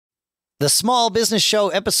the Small Business Show,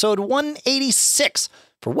 episode 186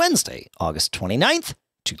 for Wednesday, August 29th,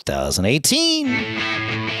 2018.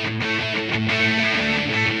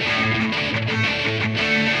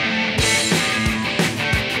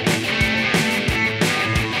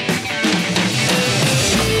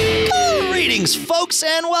 Greetings, folks,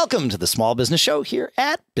 and welcome to the Small Business Show here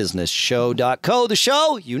at businessshow.co. The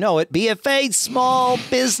show, you know it, BFA, Small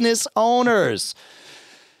Business Owners.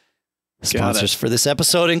 Sponsors for this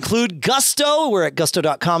episode include Gusto. We're at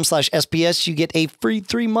gusto.com/SPS. You get a free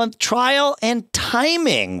 3-month trial, and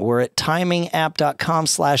Timing. We're at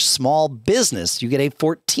timingapp.com/smallbusiness. You get a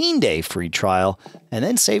 14-day free trial and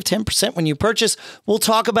then save 10% when you purchase. We'll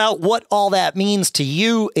talk about what all that means to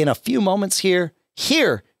you in a few moments here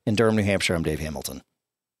in Durham, New Hampshire. I'm Dave Hamilton.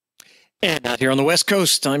 And out here on the West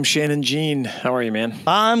Coast, I'm Shannon Jean. How are you, man?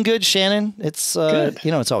 I'm good, Shannon. It's, good.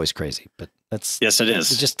 It's always crazy, but yes, it is.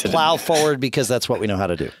 Just plow forward because that's what we know how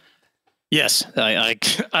to do. Yes, I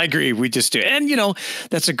agree. We just do. And,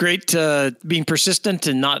 that's a great being persistent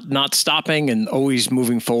and not stopping and always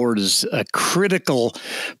moving forward is a critical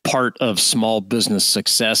part of small business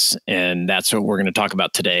success. And that's what we're going to talk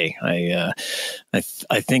about today. I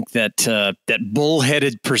think that that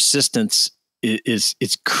bullheaded persistence is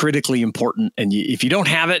critically important. And if you don't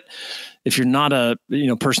have it, if you're not a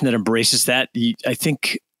person that embraces that, I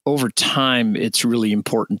think over time, it's really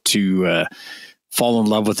important to fall in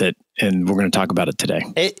love with it. And we're going to talk about it today.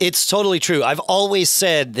 It's totally true. I've always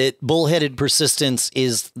said that bullheaded persistence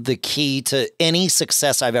is the key to any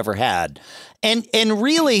success I've ever had. And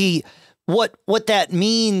really what that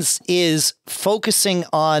means is focusing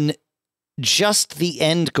on just the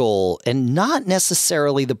end goal and not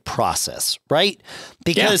necessarily the process, right?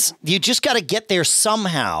 Because you just got to get there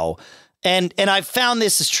somehow. And I've found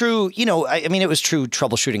this is true, it was true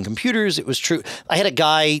troubleshooting computers. It was true. I had a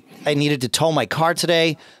guy, I needed to tow my car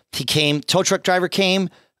today. He came, tow truck driver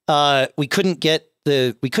came. We couldn't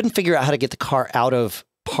figure out how to get the car out of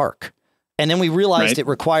park. And then we realized it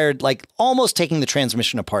required almost taking the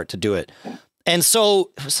transmission apart to do it. And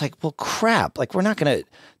so it was like, well, crap, the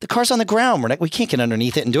car's on the ground. We can't get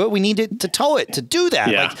underneath it and do it. We need to tow it to do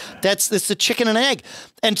that. Yeah. It's the chicken and egg.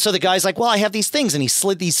 And so the guy's like, well, I have these things. And he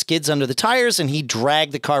slid these skids under the tires and he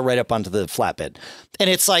dragged the car right up onto the flatbed.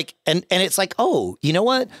 And it's like, oh, you know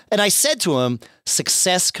what? And I said to him,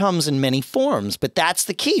 success comes in many forms, but that's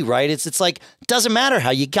the key, right? It's like, it doesn't matter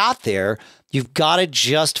how you got there. You've got to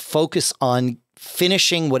just focus on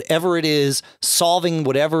finishing whatever it is, solving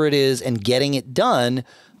whatever it is, and getting it done.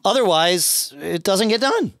 Otherwise, it doesn't get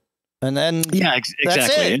done. And then exactly.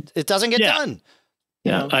 That's it. It doesn't get done.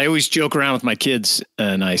 Yeah. I always joke around with my kids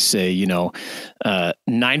and I say,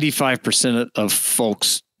 95% of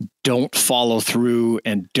folks don't follow through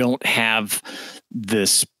and don't have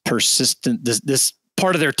this persistent, this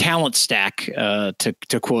part of their talent stack,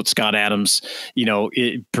 to quote Scott Adams,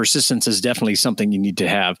 persistence is definitely something you need to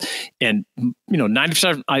have. And,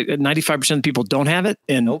 95% of people don't have it.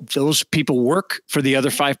 And those people work for the other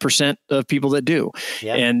 5% of people that do.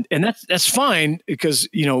 Yeah. And that's fine because,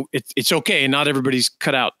 it's okay. And not everybody's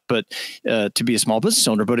cut out, but to be a small business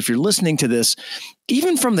owner. But if you're listening to this,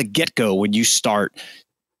 even from the get-go, when you start,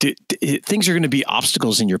 things are going to be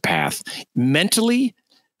obstacles in your path, mentally,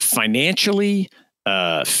 financially,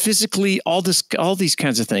 physically, all these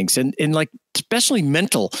kinds of things. And especially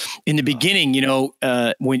mental in the beginning,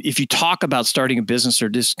 if you talk about starting a business or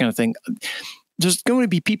this kind of thing, there's going to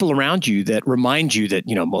be people around you that remind you that,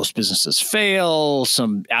 most businesses fail,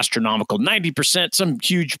 some astronomical 90%, some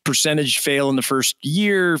huge percentage fail in the first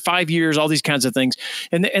year, 5 years, all these kinds of things.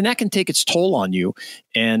 And that can take its toll on you.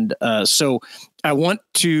 And so I want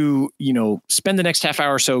to, spend the next half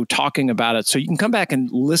hour or so talking about it so you can come back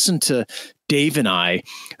and listen to Dave and I,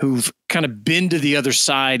 who've kind of been to the other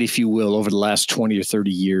side, if you will, over the last 20 or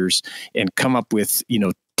 30 years and come up with,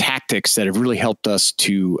 tactics that have really helped us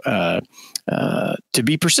to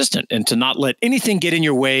be persistent and to not let anything get in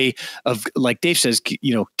your way of, like Dave says,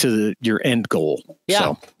 to your end goal. Yeah.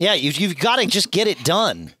 So. Yeah. You've got to just get it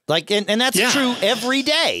done. And that's true every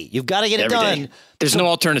day. You've got to get it done. There's no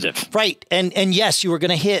alternative. Right. And yes, you are going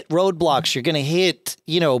to hit roadblocks. You're going to hit,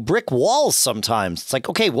 brick walls sometimes. It's like,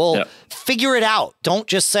 okay, well, figure it out. Don't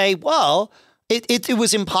just say, well, it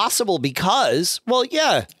was impossible because, well,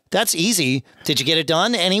 yeah, that's easy. Did you get it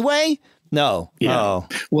done anyway? No. Yeah. Oh.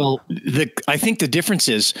 Well, I think the difference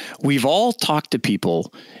is we've all talked to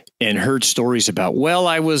people and heard stories about, well,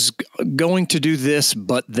 I was going to do this,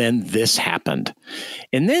 but then this happened.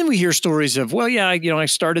 And then we hear stories of, well, yeah, I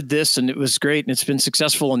started this and it was great and it's been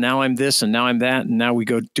successful and now I'm this and now I'm that and now we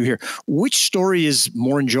go to here. Which story is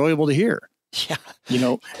more enjoyable to hear? Yeah. You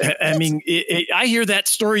know, I mean, I hear that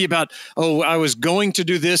story about, oh, I was going to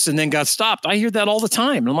do this and then got stopped. I hear that all the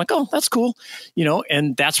time. And I'm like, oh, that's cool. You know,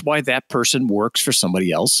 and that's why that person works for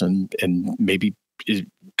somebody else and maybe it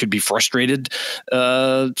could be frustrated,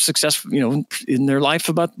 successful, you know, in their life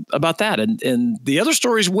about that. And the other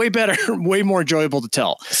story is way better, way more enjoyable to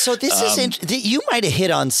tell. So this is you might have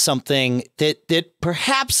hit on something that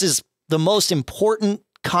perhaps is the most important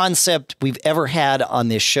concept we've ever had on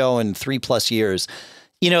this show in 3+ years.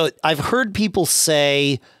 You know, I've heard people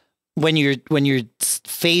say when you're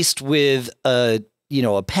faced with a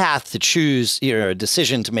path to choose, a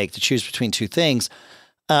decision to make, to choose between two things,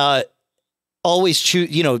 always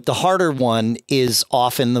choose, the harder one is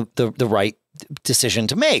often the right decision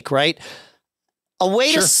to make, right? A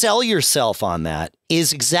way to sell yourself on that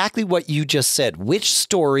is exactly what you just said. Which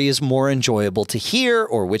story is more enjoyable to hear,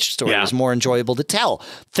 or which story is more enjoyable to tell?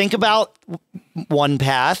 Think about one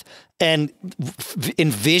path and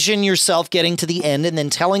envision yourself getting to the end and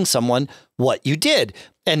then telling someone what you did.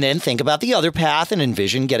 And then think about the other path and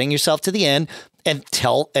envision getting yourself to the end and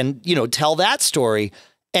tell that story.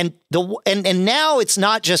 And now it's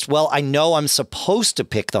not just, well, I know I'm supposed to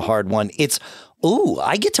pick the hard one. It's, ooh,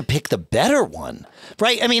 I get to pick the better one,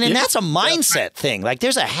 right? I mean, and that's a mindset thing. Like,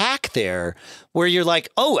 there's a hack there where you're like,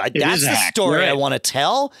 oh, that's the story I want to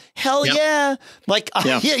tell. Hell yeah. Like,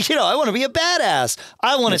 I want to be a badass.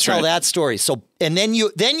 I want to tell that story. So, and then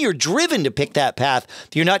you're driven to pick that path.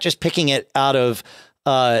 You're not just picking it out of,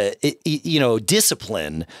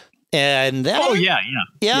 discipline. And that,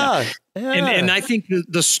 yeah. And I think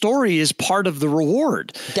the story is part of the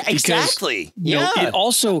reward. Exactly.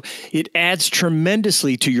 Because, it adds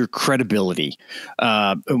tremendously to your credibility.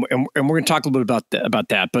 And we're going to talk a little bit about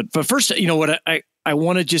that. But first, what I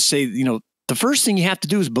want to just say, the first thing you have to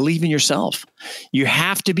do is believe in yourself. You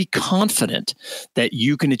have to be confident that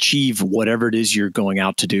you can achieve whatever it is you're going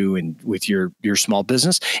out to do and with your small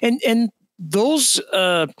business. And those,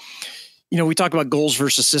 we talk about goals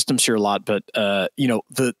versus systems here a lot, but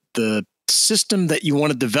the system that you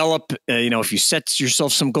want to develop, if you set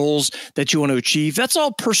yourself some goals that you want to achieve, that's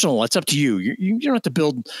all personal. It's up to you. You don't have to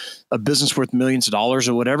build a business worth millions of dollars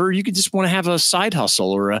or whatever. You could just want to have a side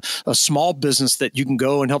hustle or a small business that you can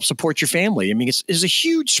go and help support your family. I mean, there's a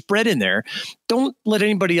huge spread in there. Don't let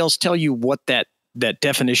anybody else tell you what that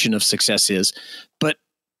definition of success is, but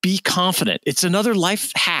be confident. It's another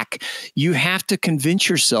life hack. You have to convince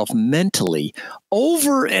yourself mentally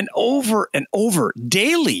over and over and over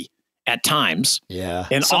daily at times. Yeah.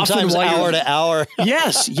 And sometimes often hour to hour.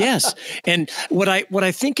 Yes. And what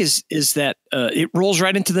I think is that it rolls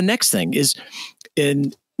right into the next thing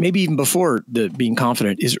and maybe even before the being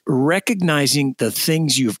confident is recognizing the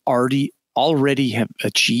things you've already have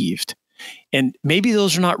achieved. And maybe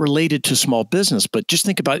those are not related to small business, but just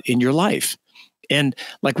think about in your life. And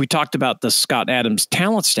like we talked about the Scott Adams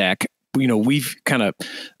talent stack, we've kind of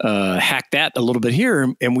hacked that a little bit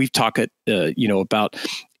here, and we've talked, about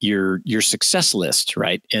your success list,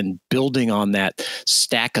 right? And building on that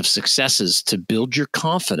stack of successes to build your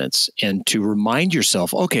confidence and to remind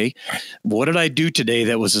yourself, okay, what did I do today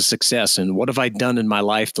that was a success, and what have I done in my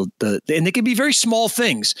life? And they can be very small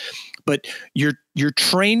things, but you're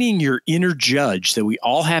training your inner judge that we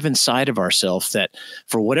all have inside of ourselves that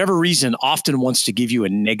for whatever reason often wants to give you a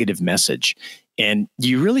negative message. And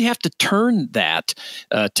you really have to turn that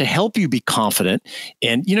to help you be confident.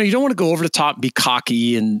 And, you don't want to go over the top, be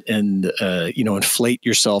cocky and inflate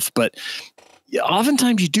yourself. But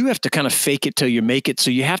oftentimes you do have to kind of fake it till you make it. So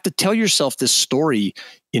you have to tell yourself this story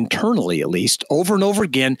internally, at least over and over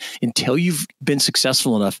again, until you've been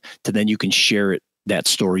successful enough to then you can share that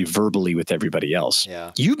story verbally with everybody else.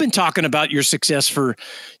 Yeah. You've been talking about your success for,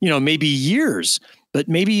 maybe years, but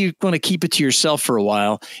maybe you want to keep it to yourself for a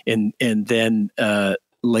while and then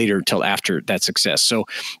later until after that success. So,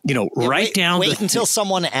 wait until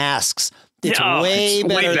someone asks. It's way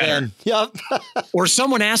better than. Yep. Or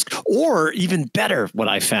someone asks, or even better, what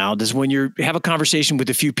I found is when you have a conversation with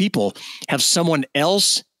a few people, have someone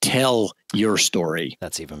else tell your story.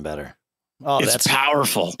 That's even better. Oh, that's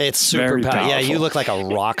powerful. It's super powerful. Yeah, you look like a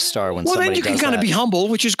rock star when somebody does that. Well, then you can kind of be humble,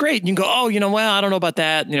 which is great. You can go, well, I don't know about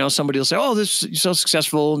that. Somebody will say, oh, you're so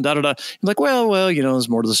successful, and da-da-da. I'm like, well, there's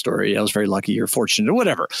more to the story. I was very lucky or fortunate or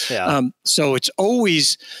whatever. Yeah. So it's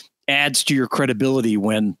always adds to your credibility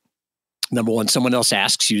when, number one, someone else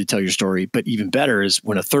asks you to tell your story, but even better is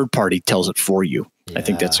when a third party tells it for you. Yeah. I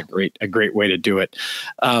think that's a great way to do it.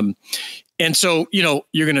 And so, you're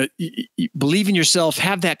going to believe in yourself,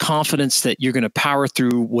 have that confidence that you're going to power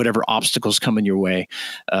through whatever obstacles come in your way,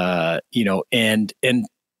 and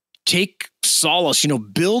take solace,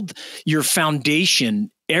 build your foundation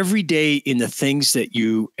every day in the things that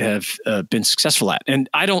you have been successful at. And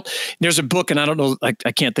there's a book, and I don't know, I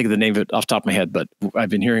can't think of the name of it off the top of my head, but I've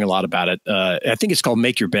been hearing a lot about it. I think it's called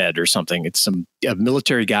Make Your Bed or something. It's a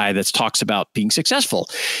military guy that talks about being successful.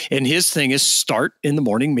 And his thing is start in the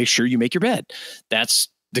morning, make sure you make your bed. That's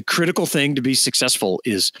the critical thing to be successful,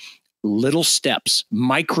 is little steps,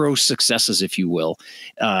 micro successes, if you will,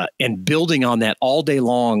 and building on that all day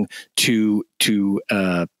long to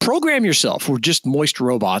program yourself. We're just moist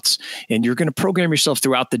robots, and you're going to program yourself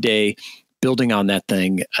throughout the day, building on that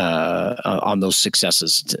thing, on those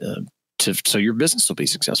successes so your business will be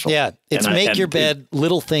successful. Yeah. It's make your bed,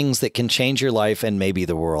 little things that can change your life and maybe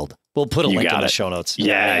the world. We'll put a link in the show notes.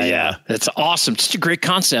 Yeah. That's awesome. It's such a great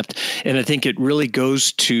concept. And I think it really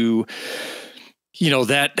goes to,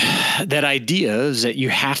 that idea is that you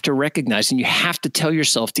have to recognize and you have to tell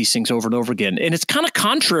yourself these things over and over again. And it's kind of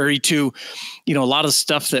contrary to, a lot of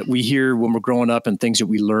stuff that we hear when we're growing up and things that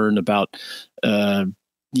we learn about,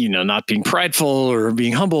 not being prideful or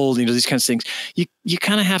being humble, these kinds of things. You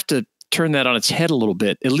kind of have to turn that on its head a little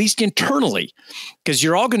bit, at least internally, because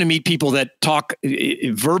you're all going to meet people that talk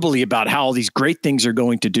verbally about how all these great things are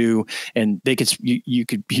going to do. And you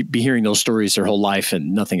could be hearing those stories their whole life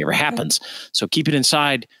and nothing ever happens. So keep it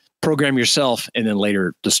inside, program yourself. And then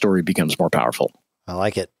later the story becomes more powerful. I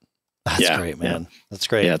like it. That's great, man. Yeah. That's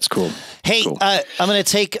great. Yeah, it's cool. Hey, cool. I'm going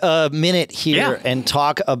to take a minute here and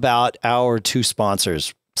talk about our two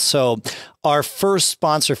sponsors. So our first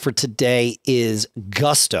sponsor for today is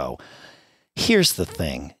Gusto. Here's the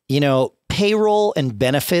thing, payroll and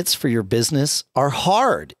benefits for your business are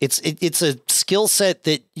hard. It's a skill set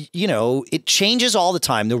that, it changes all the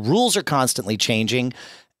time. The rules are constantly changing,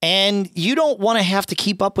 and you don't want to have to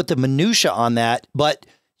keep up with the minutia on that, but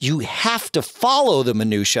you have to follow the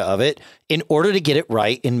minutia of it in order to get it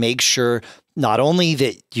right and make sure not only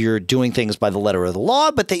that you're doing things by the letter of the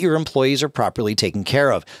law, but that your employees are properly taken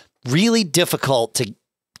care of. Really difficult to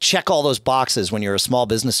check all those boxes when you're a small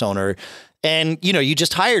business owner. And, you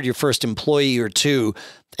just hired your first employee or two,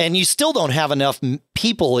 and you still don't have enough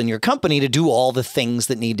people in your company to do all the things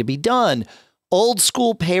that need to be done. Old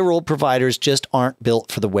school payroll providers just aren't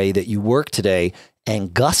built for the way that you work today.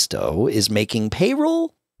 And Gusto is making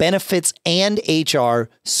payroll, benefits, and HR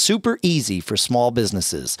super easy for small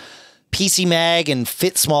businesses. PC Mag and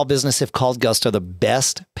Fit Small Business have called Gusto the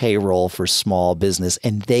best payroll for small business,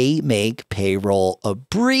 and they make payroll a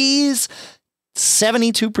breeze.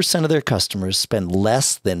 72% of their customers spend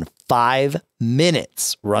less than 5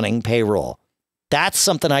 minutes running payroll. That's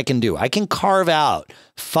something I can do. I can carve out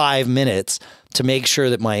 5 minutes to make sure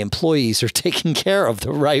that my employees are taken care of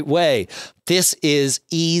the right way. This is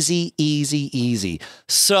easy, easy, easy.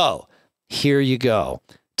 So here you go.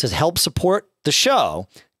 To help support the show,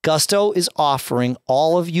 Gusto is offering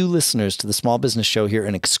all of you listeners to the Small Business Show here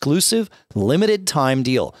an exclusive limited time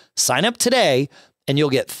deal. Sign up today and you'll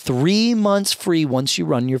get 3 months free once you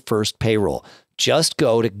run your first payroll. Just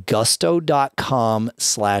go to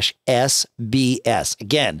gusto.com/SBS.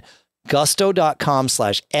 Again,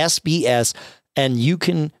 gusto.com/SBS, and you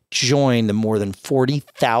can join the more than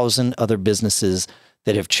 40,000 other businesses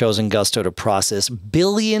that have chosen Gusto to process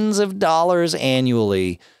billions of dollars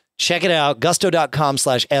annually. Check it out,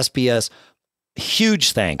 gusto.com/SBS.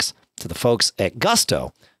 Huge thanks to the folks at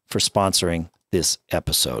Gusto for sponsoring this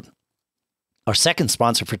episode. Our second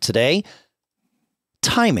sponsor for today,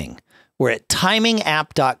 Timing. We're at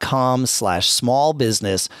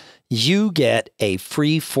timingapp.com/smallbusiness. You get a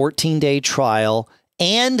free 14-day trial,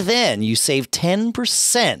 and then you save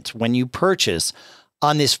 10% when you purchase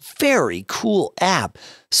on this very cool app.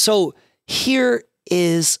 So here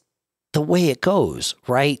is the way it goes,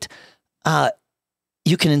 right?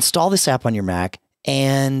 You can install this app on your Mac,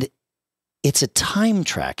 and it's a time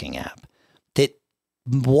tracking app that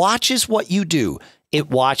watches what you do.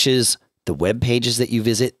 It watches the web pages that you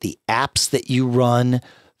visit, the apps that you run.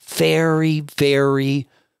 Very, very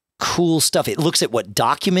cool stuff. It looks at what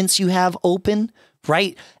documents you have open,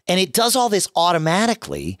 right? And it does all this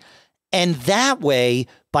automatically. And that way,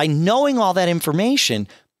 by knowing all that information,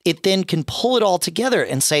 it then can pull it all together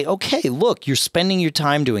and say, okay, look, you're spending your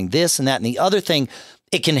time doing this and that and the other thing.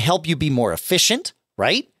 It can help you be more efficient,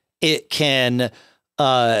 right? It can,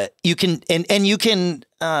 you can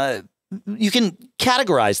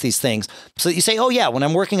categorize these things so that you say, oh yeah, when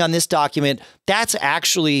I'm working on this document, that's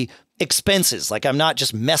actually expenses. Like I'm not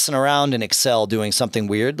just messing around in Excel doing something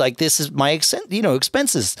weird. Like this is my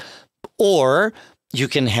expenses. Or you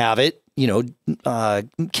can have it,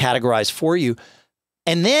 categorized for you.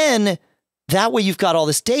 And then that way you've got all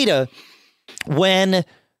this data when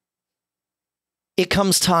it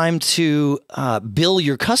comes time to bill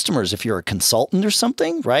your customers, if you're a consultant or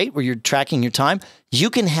something, right, where you're tracking your time, you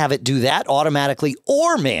can have it do that automatically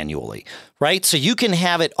or manually, right? So you can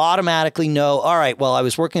have it automatically know, all right, well, I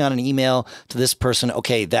was working on an email to this person.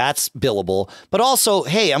 Okay, that's billable. But also,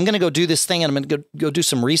 hey, I'm going to go do this thing and I'm going to go do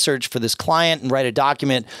some research for this client and write a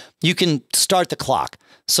document. You can start the clock.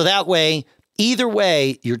 So that way, either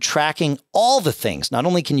way, you're tracking all the things. Not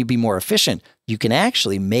only can you be more efficient, you can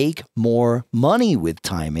actually make more money with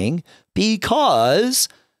timing because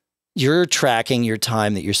you're tracking your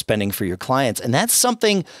time that you're spending for your clients. And that's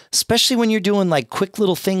something, especially when you're doing like quick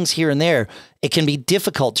little things here and there, it can be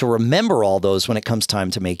difficult to remember all those when it comes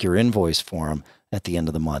time to make your invoice for them at the end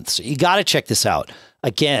of the month. So you got to check this out.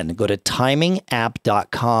 Again, go to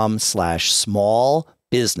timingapp.com/small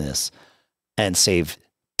business and save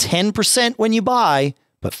 10% when you buy,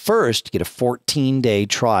 but first get a 14-day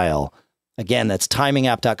trial. Again, that's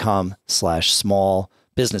timingapp.com/small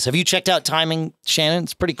business. Have you checked out Timing, Shannon?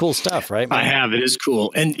 It's pretty cool stuff, right, man? I have. It is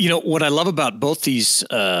cool. And, what I love about both these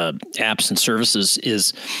apps and services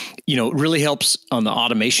is, it really helps on the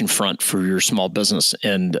automation front for your small business.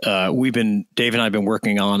 And Dave and I have been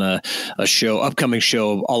working on a upcoming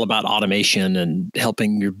show all about automation and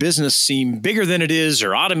helping your business seem bigger than it is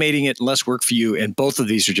or automating it, less work for you. And both of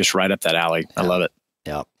these are just right up that alley. I love it.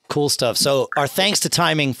 Yeah. Cool stuff. So our thanks to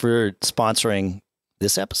Timing for sponsoring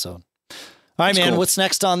this episode. All right, man. Cool. What's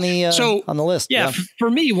next on the list? Yeah,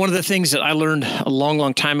 for me, one of the things that I learned a long,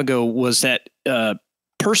 long time ago was that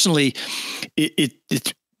personally,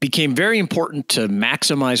 it became very important to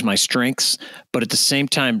maximize my strengths, but at the same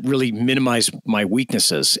time, really minimize my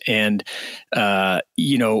weaknesses. And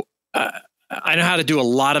I know how to do a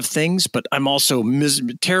lot of things, but I'm also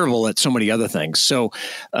terrible at so many other things. So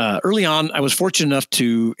early on, I was fortunate enough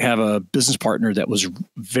to have a business partner that was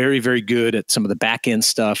very, very good at some of the back end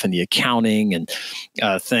stuff and the accounting and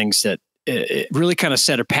things that it really kind of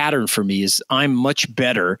set a pattern for me. Is I'm much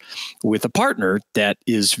better with a partner that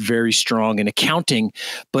is very strong in accounting.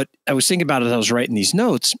 But I was thinking about it as I was writing these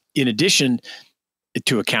notes. In addition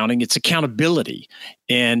to accounting, it's accountability.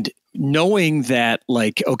 And knowing that,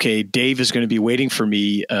 like, okay, Dave is going to be waiting for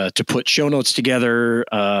me to put show notes together,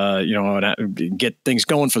 and get things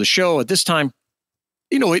going for the show at this time,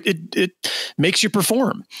 it makes you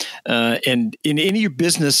perform. And in any of your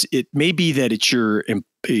business, it may be that it's your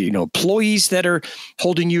employees that are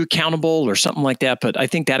holding you accountable or something like that. But I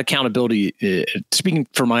think that accountability, speaking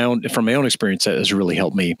from my own experience, has really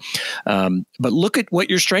helped me. But look at what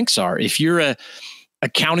your strengths are. If you're a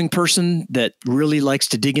accounting person that really likes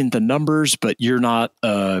to dig into numbers, but you're not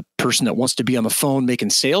a person that wants to be on the phone making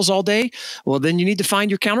sales all day, well, then you need to find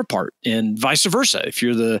your counterpart, and vice versa. If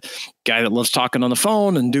you're the guy that loves talking on the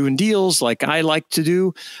phone and doing deals like I like to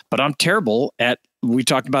do, but I'm terrible at, we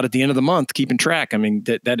talked about at the end of the month, keeping track. I mean,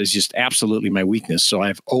 that is just absolutely my weakness. So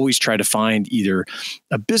I've always tried to find either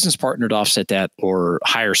a business partner to offset that or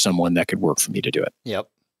hire someone that could work for me to do it. Yep.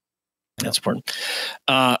 That's important.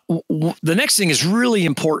 The next thing is really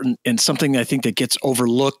important and something I think that gets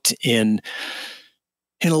overlooked in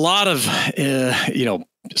a lot of,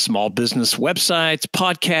 small business websites,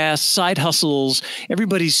 podcasts, side hustles.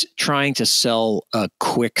 Everybody's trying to sell a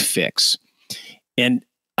quick fix. And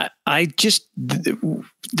there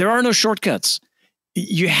are no shortcuts.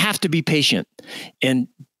 You have to be patient. And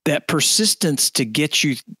that persistence to get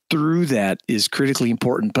you through that is critically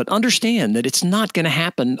important, but understand that it's not going to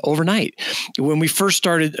happen overnight. When we first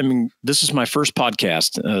started, this is my first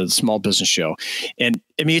podcast, Small Business Show. And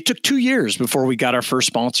it took 2 years before we got our first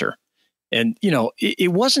sponsor. And,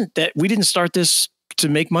 it wasn't that we didn't start this to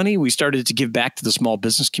make money. We started to give back to the small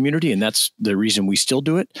business community, and that's the reason we still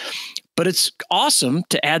do it. But it's awesome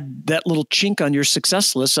to add that little chink on your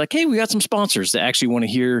success list. Like, hey, we got some sponsors that actually want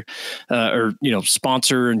to hear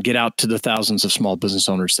sponsor and get out to the thousands of small business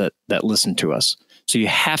owners that listen to us. So you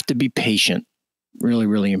have to be patient. Really,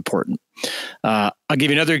 really important. I'll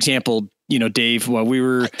give you another example. Dave, while we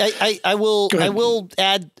were... I will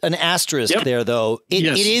add an asterisk there, though. It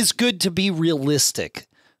is good to be realistic.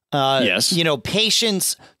 Yes.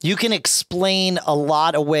 Patience, you can explain a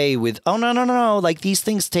lot away with, oh, no. Like, these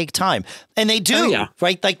things take time. And they do,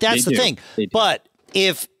 right? Like, that's the thing. But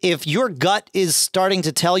if your gut is starting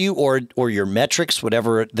to tell you, or your metrics,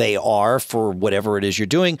 whatever they are for whatever it is you're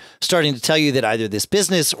doing, starting to tell you that either this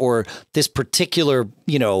business or this particular,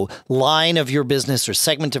 line of your business or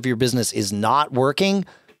segment of your business is not working,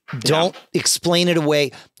 don't explain it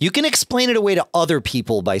away. You can explain it away to other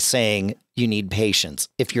people by saying you need patience.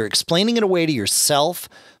 If you're explaining it away to yourself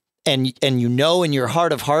and in your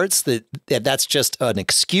heart of hearts that that's just an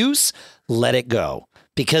excuse, let it go.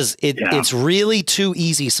 because it's really too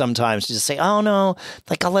easy sometimes to just say, oh no,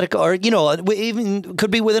 like I'll let it go. Or, even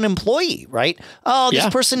could be with an employee, right? Oh, this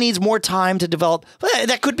person needs more time to develop. Well,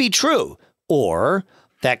 that could be true. Or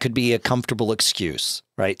that could be a comfortable excuse,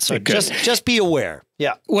 right? So just be aware.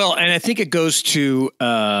 Yeah. Well, and I think it goes to,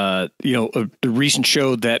 the recent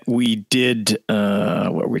show that we did,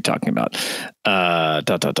 what were we talking about? We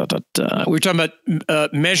were talking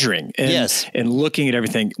about measuring and looking at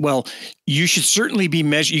everything. Well, you should certainly be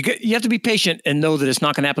measuring. You have to be patient and know that it's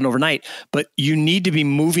not going to happen overnight, but you need to be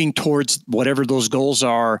moving towards whatever those goals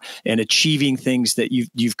are and achieving things that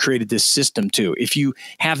you've created this system to. If you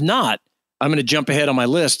have not, I'm going to jump ahead on my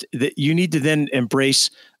list, that you need to then embrace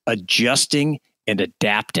adjusting and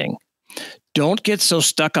adapting. Don't get so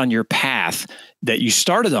stuck on your path that you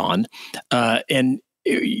started on, and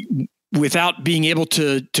without being able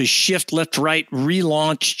to shift left, right,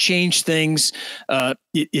 relaunch, change things. That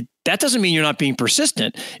doesn't mean you're not being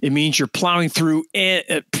persistent. It means you're plowing through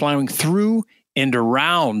and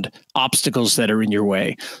around obstacles that are in your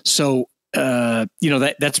way. So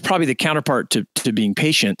that's probably the counterpart to being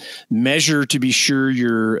patient. Measure to be sure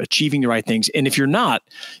you're achieving the right things. And if you're not,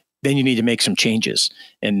 then you need to make some changes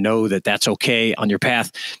and know that that's okay on your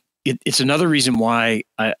path. It's another reason why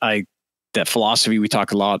that philosophy we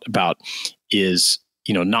talk a lot about is,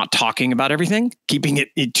 not talking about everything, keeping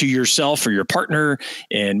it to yourself or your partner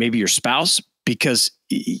and maybe your spouse, because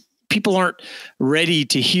people aren't ready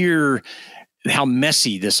to hear how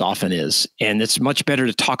messy this often is. And it's much better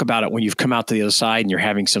to talk about it when you've come out to the other side and you're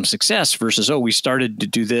having some success versus, we started to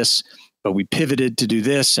do this, but we pivoted to do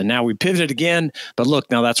this and now we pivoted again, but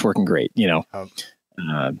look, now that's working great. Yeah.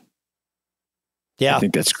 I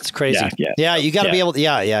think that's crazy. Yeah. You got to be able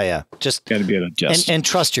to, just got to be able to adjust and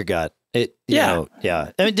trust your gut. I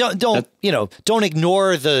mean, don't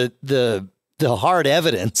ignore the hard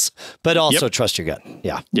evidence, but also trust your gut.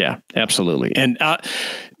 Yeah. Yeah, absolutely. And,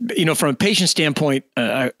 from a patient standpoint,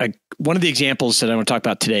 one of the examples that I want to talk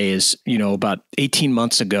about today is, about 18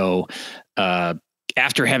 months ago,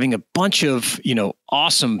 after having a bunch of,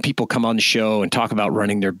 awesome people come on the show and talk about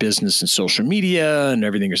running their business and social media and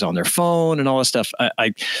everything is on their phone and all that stuff.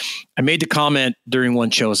 I made the comment during one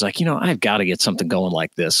show, I was like, I've got to get something going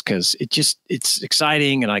like this because it's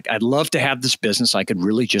exciting. And I'd love to have this business I could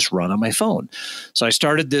really just run on my phone. So I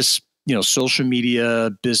started this, social media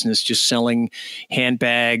business, just selling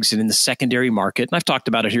handbags and in the secondary market. And I've talked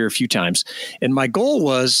about it here a few times. And my goal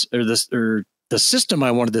was, the system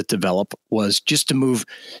I wanted to develop was just to move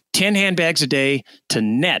 10 handbags a day to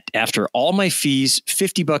net after all my fees,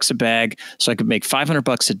 $50 a bag. So I could make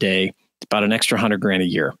 $500 a day, about an extra $100,000 a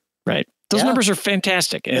year. Right. Those numbers are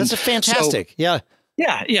fantastic. And that's fantastic. So,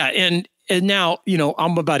 yeah. And now,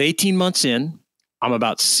 I'm about 18 months in, I'm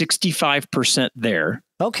about 65% there.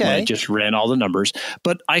 Okay. I just ran all the numbers,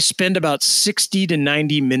 but I spend about 60 to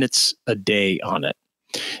 90 minutes a day on it.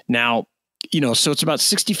 Now, so it's about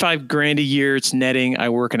 $65,000 a year. It's netting. I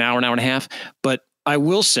work an hour and a half. But I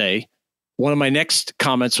will say, one of my next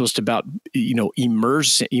comments was about,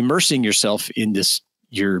 immersing yourself in this,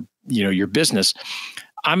 your business.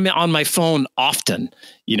 I'm on my phone often.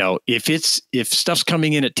 If stuff's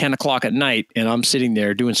coming in at 10 o'clock at night and I'm sitting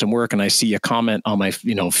there doing some work and I see a comment on my,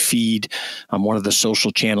 feed on one of the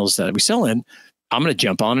social channels that we sell in, I'm going to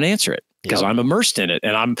jump on and answer it. Because I'm immersed in it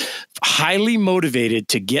and I'm highly motivated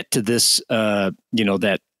to get to this, that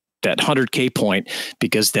 100K point,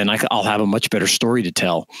 because then I'll have a much better story to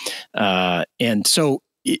tell. And so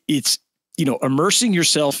it's, immersing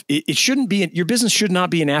yourself. It shouldn't be, your business should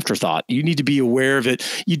not be an afterthought. You need to be aware of it.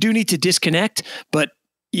 You do need to disconnect, but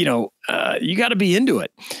you got to be into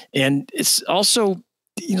it. And it's also,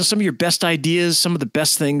 some of your best ideas, some of the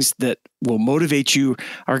best things that will motivate you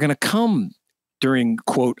are going to come during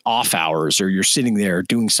quote off hours, or you're sitting there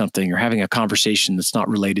doing something or having a conversation that's not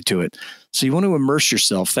related to it. So you want to immerse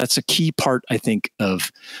yourself. That's a key part, I think,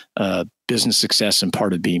 of business success and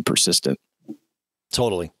part of being persistent.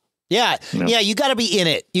 Totally. Yeah. Yeah. You got to be in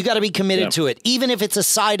it. You got to be committed to it, even if it's a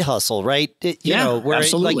side hustle, right? Where,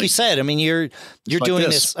 absolutely. Like you said, I mean, you're doing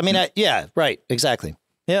this. I mean, right. Exactly.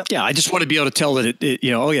 Yeah. Yeah. I just want to be able to tell that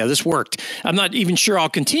this worked. I'm not even sure I'll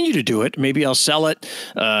continue to do it. Maybe I'll sell it.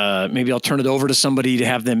 Maybe I'll turn it over to somebody to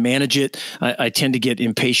have them manage it. I tend to get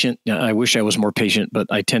impatient. I wish I was more patient, but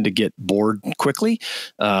I tend to get bored quickly.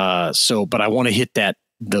 But I want to hit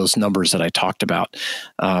those numbers that I talked about.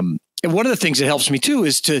 And one of the things that helps me too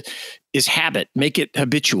is habit, make it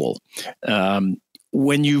habitual.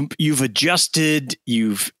 When you've adjusted,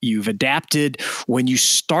 you've adapted, when you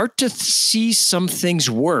start to see some things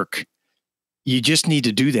work, you just need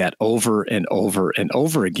to do that over and over and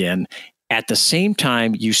over again. At the same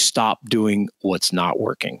time, you stop doing what's not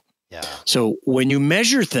working. Yeah. So when you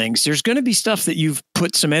measure things, there's going to be stuff that you've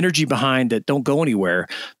put some energy behind that don't go anywhere,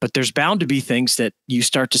 but there's bound to be things that you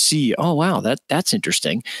start to see, oh, wow, that's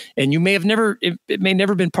interesting. And you may have never, it may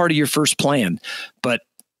never been part of your first plan, but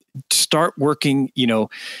start working,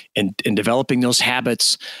 and developing those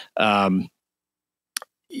habits. And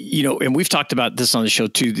we've talked about this on the show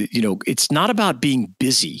too, that, it's not about being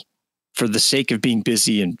busy for the sake of being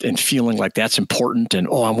busy and feeling like that's important and,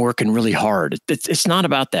 I'm working really hard. It's not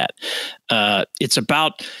about that. It's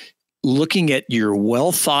about looking at your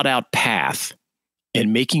well thought out path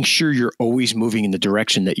and making sure you're always moving in the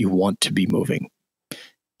direction that you want to be moving.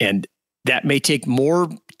 And that may take more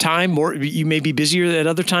time, you may be busier at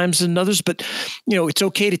other times than others, but it's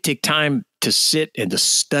okay to take time to sit and to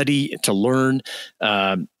study and to learn.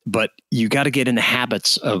 But you got to get in the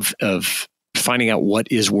habits of finding out what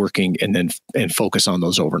is working and focus on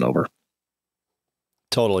those over and over.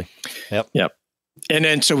 Totally. Yep. And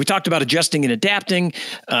then, so we talked about adjusting and adapting.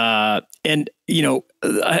 I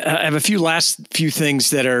have a few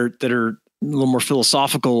things that are a little more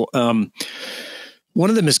philosophical. One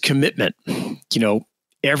of them is commitment.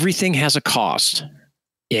 Everything has a cost,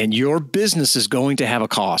 and your business is going to have a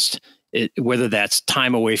cost. Whether that's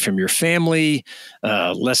time away from your family,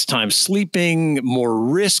 less time sleeping, more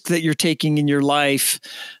risk that you're taking in your life.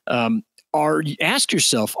 Ask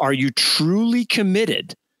yourself, are you truly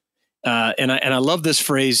committed? And I love this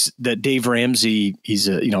phrase that Dave Ramsey, he's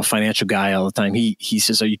a financial guy all the time. He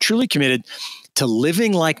says, are you truly committed to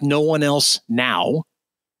living like no one else now,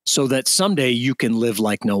 so that someday you can live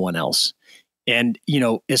like no one else? And,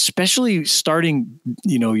 especially starting,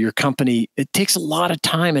 your company, it takes a lot of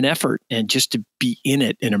time and effort, and just to be in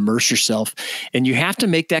it and immerse yourself. And you have to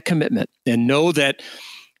make that commitment and know that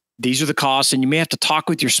these are the costs. And you may have to talk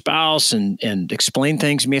with your spouse and explain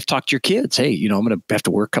things. You may have to talk to your kids. Hey, I'm going to have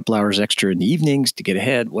to work a couple hours extra in the evenings to get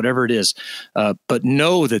ahead, whatever it is. But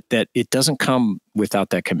know that it doesn't come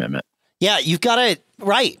without that commitment. Yeah, you've got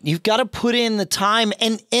to put in the time,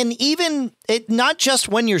 and even not just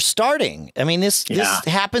when you're starting. I mean, this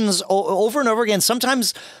happens over and over again.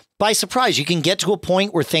 Sometimes by surprise, you can get to a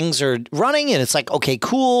point where things are running and it's like, okay,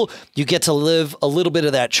 cool. You get to live a little bit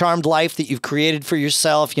of that charmed life that you've created for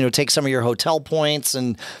yourself, take some of your hotel points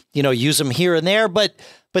and, use them here and there. But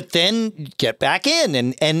then get back in,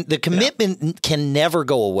 and the commitment can never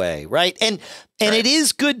go away. Right. And it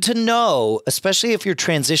is good to know, especially if you're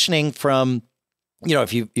transitioning from,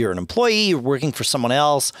 if you're an employee, you're working for someone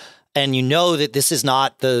else, and that this is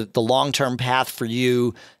not the long-term path for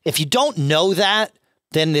you. If you don't know that,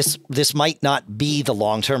 then this might not be the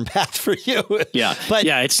long-term path for you. Yeah. But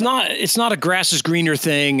it's not a grass is greener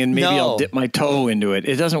thing, and maybe I'll dip my toe into it.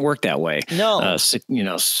 It doesn't work that way. No.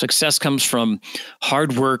 Success comes from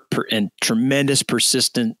hard work and tremendous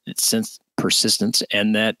persistence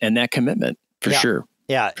and that commitment for sure.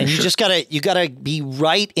 Yeah. And you just gotta be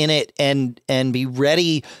right in it and be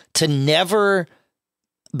ready to never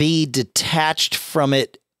be detached from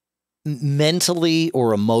it mentally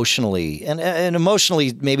or emotionally, and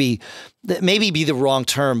emotionally maybe be the wrong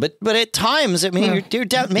term, but at times, I mean, you're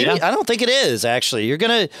down. Maybe I don't think it is actually. You're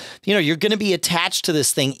gonna be attached to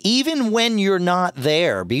this thing even when you're not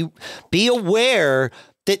there. Be aware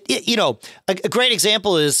that a great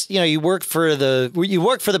example is you work for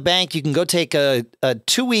the bank. You can go take a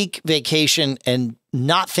 2-week vacation and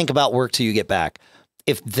not think about work till you get back.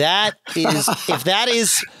 If that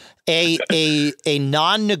is a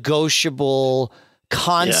non-negotiable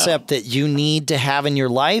concept that you need to have in your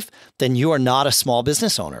life, then you are not a small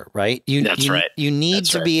business owner, right? That's right. You need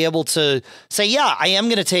to be able to say, I am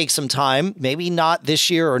going to take some time, maybe not this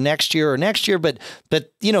year or next year, but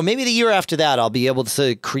maybe the year after that, I'll be able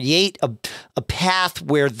to create a path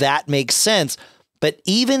where that makes sense. But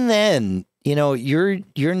even then, you're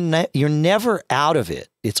never out of it.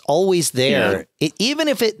 It's always there, even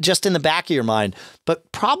if it just in the back of your mind,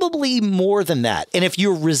 but probably more than that. And if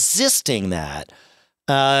you're resisting that,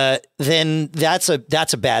 then that's a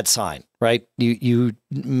bad sign, right? You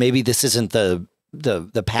maybe this isn't the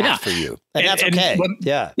path for you, and that's okay.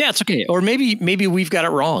 It's okay. Or maybe we've got it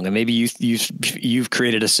wrong, and maybe you've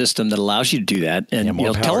created a system that allows you to do that, and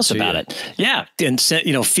tell us about it. Yeah, and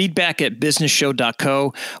send feedback at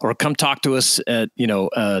businessshow.co, or come talk to us at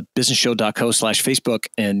businessshow.co/Facebook,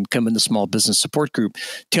 and come in the small business support group.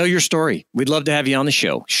 Tell your story. We'd love to have you on the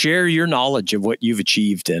show. Share your knowledge of what you've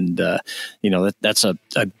achieved, and that's a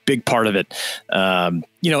big part of it. And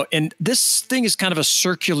this thing is kind of a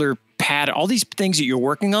circular pattern. All these things that you're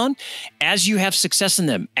working on, as you have success in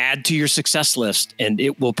them, add to your success list, and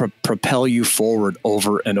it will propel you forward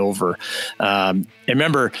over and over. And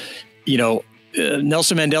remember,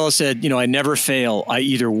 Nelson Mandela said, I never fail. I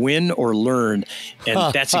either win or learn.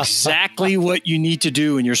 And that's exactly what you need to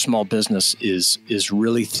do in your small business is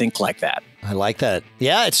really think like that. I like that.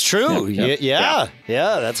 Yeah, it's true. Yeah.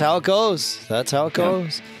 That's how it goes.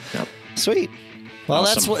 Yep. Sweet. Well,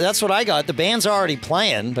 awesome. That's what I got. The band's already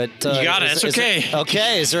playing, but you got it. That's okay.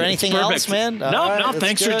 Okay. Is there anything else, man? No.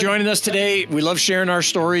 Thanks for joining us today. We love sharing our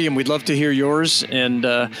story, and we'd love to hear yours. And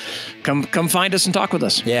come find us and talk with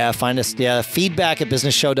us. Yeah, find us. Yeah,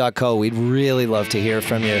 feedback@businessshow.co. We'd really love to hear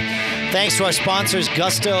from you. Thanks to our sponsors,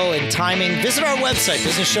 Gusto and Timing. Visit our website,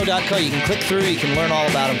 businessshow.co. You can click through. You can learn all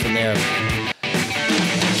about them from there.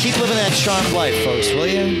 Keep living that charmed life, folks, will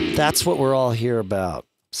you? That's what we're all here about.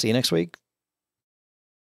 See you next week.